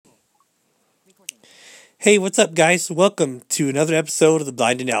Hey, what's up, guys? Welcome to another episode of The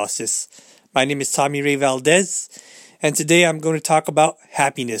Blind Analysis. My name is Tommy Ray Valdez, and today I'm going to talk about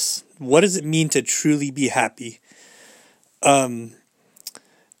happiness. What does it mean to truly be happy? As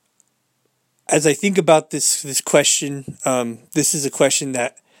I think about this question, this is a question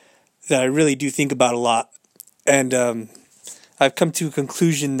that I really do think about a lot, and I've come to a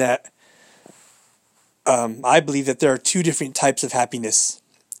conclusion that I believe that there are two different types of happiness.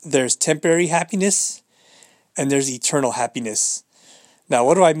 There's temporary happiness and there's eternal happiness. Now,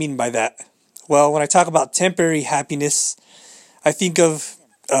 what do I mean by that? Well, when I talk about temporary happiness, I think of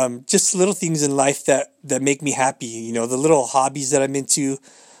just little things in life that make me happy. You know, the little hobbies that I'm into.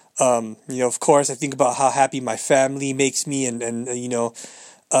 Of course, I think about how happy my family makes me, and and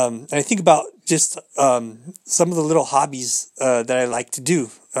I think about just some of the little hobbies that I like to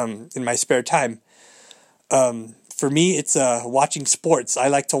do in my spare time. For me, it's watching sports. I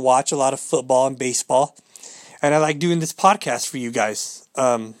like to watch a lot of football and baseball. And I like doing this podcast for you guys.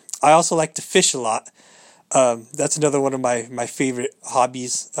 I also like to fish a lot. That's another one of my favorite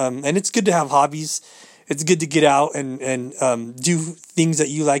hobbies. And it's good to have hobbies. It's good to get out and do things that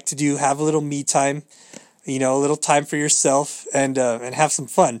you like to do. Have a little me time, a little time for yourself, and have some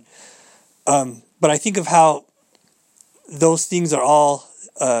fun. But I think of how those things are all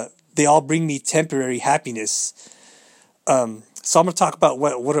they all bring me temporary happiness. So I'm gonna talk about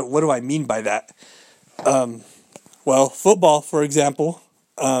what do I mean by that. Well, football, for example,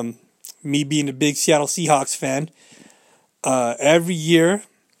 me being a big Seattle Seahawks fan, every year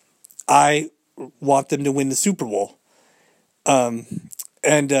I want them to win the Super Bowl.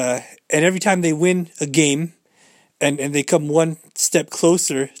 And every time they win a game and they come one step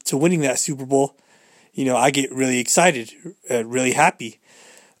closer to winning that Super Bowl, I get really excited, really happy.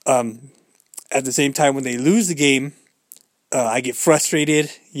 At the same time, when they lose the game, I get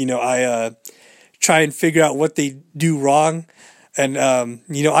frustrated. I try and figure out what they do wrong. And,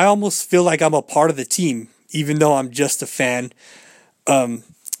 I almost feel like I'm a part of the team, even though I'm just a fan.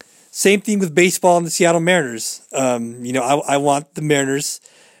 Same thing with baseball and the Seattle Mariners. I want the Mariners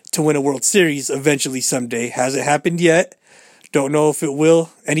to win a World Series eventually someday. Hasn't happened yet. Don't know if it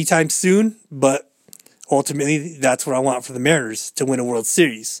will anytime soon, but ultimately that's what I want for the Mariners, to win a World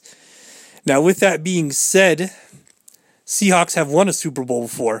Series. Now, with that being said, Seahawks have won a Super Bowl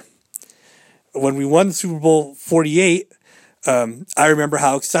before. When we won the Super Bowl 48, I remember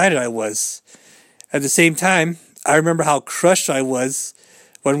how excited I was. At the same time, I remember how crushed I was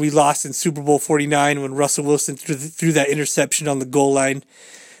when we lost in Super Bowl 49 when Russell Wilson threw that interception on the goal line.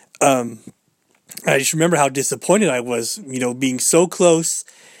 I just remember how disappointed I was, being so close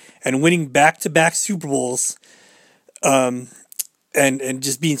and winning back-to-back Super Bowls, and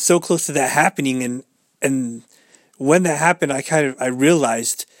just being so close to that happening. And when that happened, I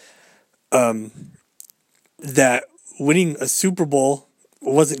realized that winning a Super Bowl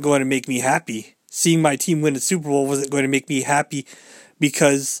wasn't going to make me happy. Seeing my team win a Super Bowl wasn't going to make me happy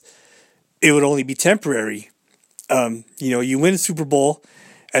because it would only be temporary. You win a Super Bowl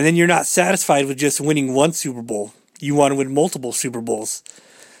and then you're not satisfied with just winning one Super Bowl. You want to win multiple Super Bowls.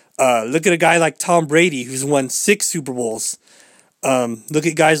 Look at a guy like Tom Brady, who's won 6 Super Bowls. Look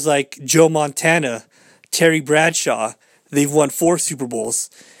at guys like Joe Montana, Terry Bradshaw. They've won 4 Super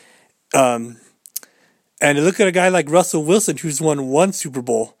Bowls. And look at a guy like Russell Wilson, who's won 1 Super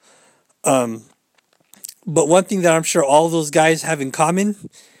Bowl. But one thing that I'm sure all those guys have in common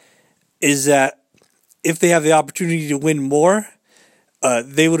is that if they have the opportunity to win more,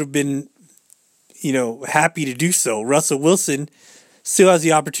 they would have been, happy to do so. Russell Wilson still has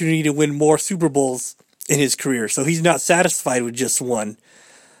the opportunity to win more Super Bowls in his career, so he's not satisfied with just one.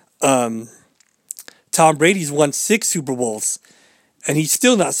 Tom Brady's won 6 Super Bowls, and he's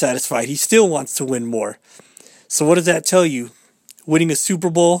still not satisfied. He still wants to win more. So what does that tell you? Winning a Super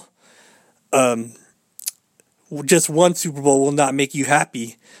Bowl, just one Super Bowl will not make you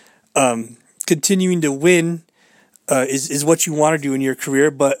happy. Continuing to win is what you want to do in your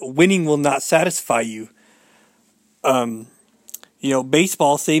career, but winning will not satisfy you.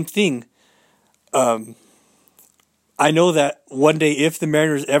 Baseball, same thing. I know that one day if the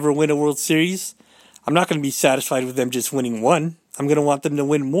Mariners ever win a World Series, I'm not going to be satisfied with them just winning one. I'm going to want them to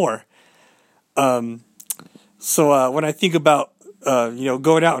win more. So when I think about,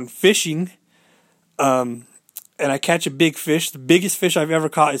 going out and fishing, and I catch a big fish, the biggest fish I've ever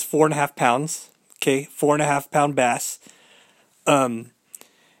caught is 4.5 pounds. Okay, 4.5 pound bass. And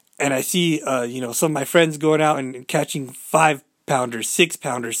I see, some of my friends going out and catching 5-pounders,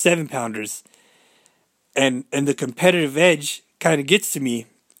 6-pounders, 7-pounders. And the competitive edge kind of gets to me.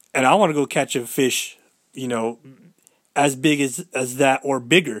 And I want to go catch a fish, as big as that or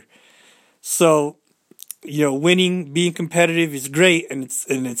bigger. So, winning, being competitive is great, and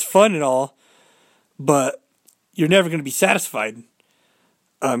it's fun and all, but you're never going to be satisfied.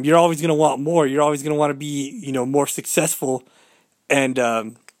 You're always going to want more. You're always going to want to be, more successful, and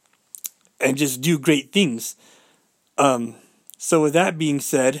just do great things. So with that being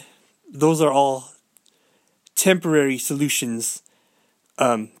said, those are all temporary solutions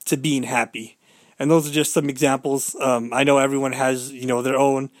to being happy. And those are just some examples. I know everyone has, their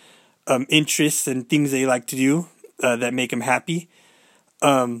own interests and things they like to do that make them happy.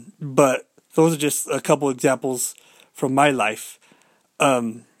 But those are just a couple examples from my life.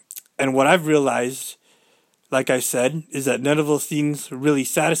 And what I've realized, like I said, is that none of those things really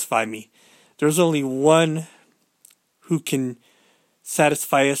satisfy me. There's only one who can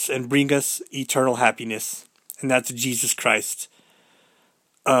satisfy us and bring us eternal happiness, and that's Jesus Christ.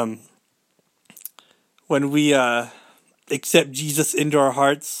 When we accept Jesus into our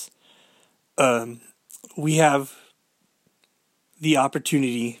hearts, we have the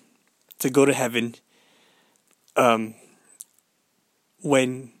opportunity to go to heaven.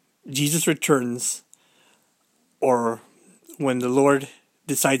 When Jesus returns, or when the Lord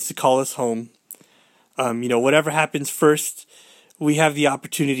decides to call us home, whatever happens first, we have the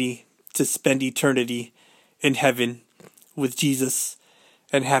opportunity to spend eternity in heaven with Jesus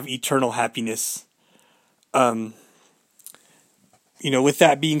and have eternal happiness. With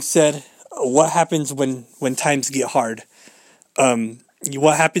that being said, what happens when times get hard?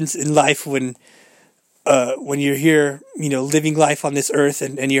 What happens in life when you're here, living life on this earth,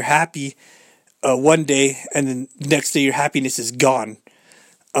 and you're happy one day, and then the next day your happiness is gone.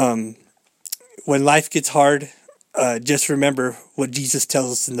 When life gets hard, just remember what Jesus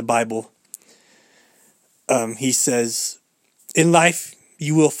tells us in the Bible. He says, "In life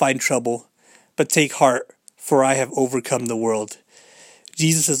you will find trouble, but take heart, for I have overcome the world."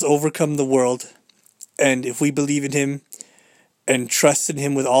 Jesus has overcome the world, and if we believe in him and trust in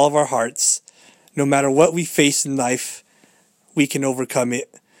him with all of our hearts, no matter what we face in life, we can overcome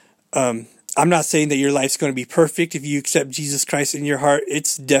it. I'm not saying that your life's going to be perfect if you accept Jesus Christ in your heart.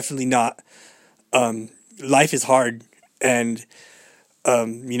 It's definitely not. Life is hard, and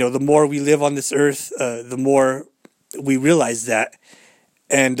the more we live on this earth, the more we realize that.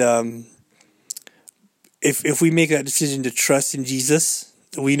 And if we make that decision to trust in Jesus,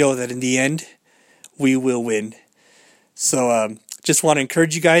 we know that in the end, we will win. So just want to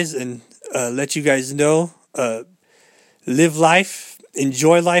encourage you guys and let you guys know, live life,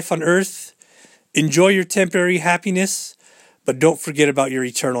 enjoy life on earth, enjoy your temporary happiness, but don't forget about your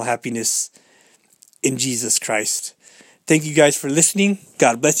eternal happiness in Jesus Christ. Thank you guys for listening.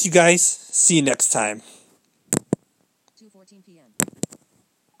 God bless you guys. See you next time.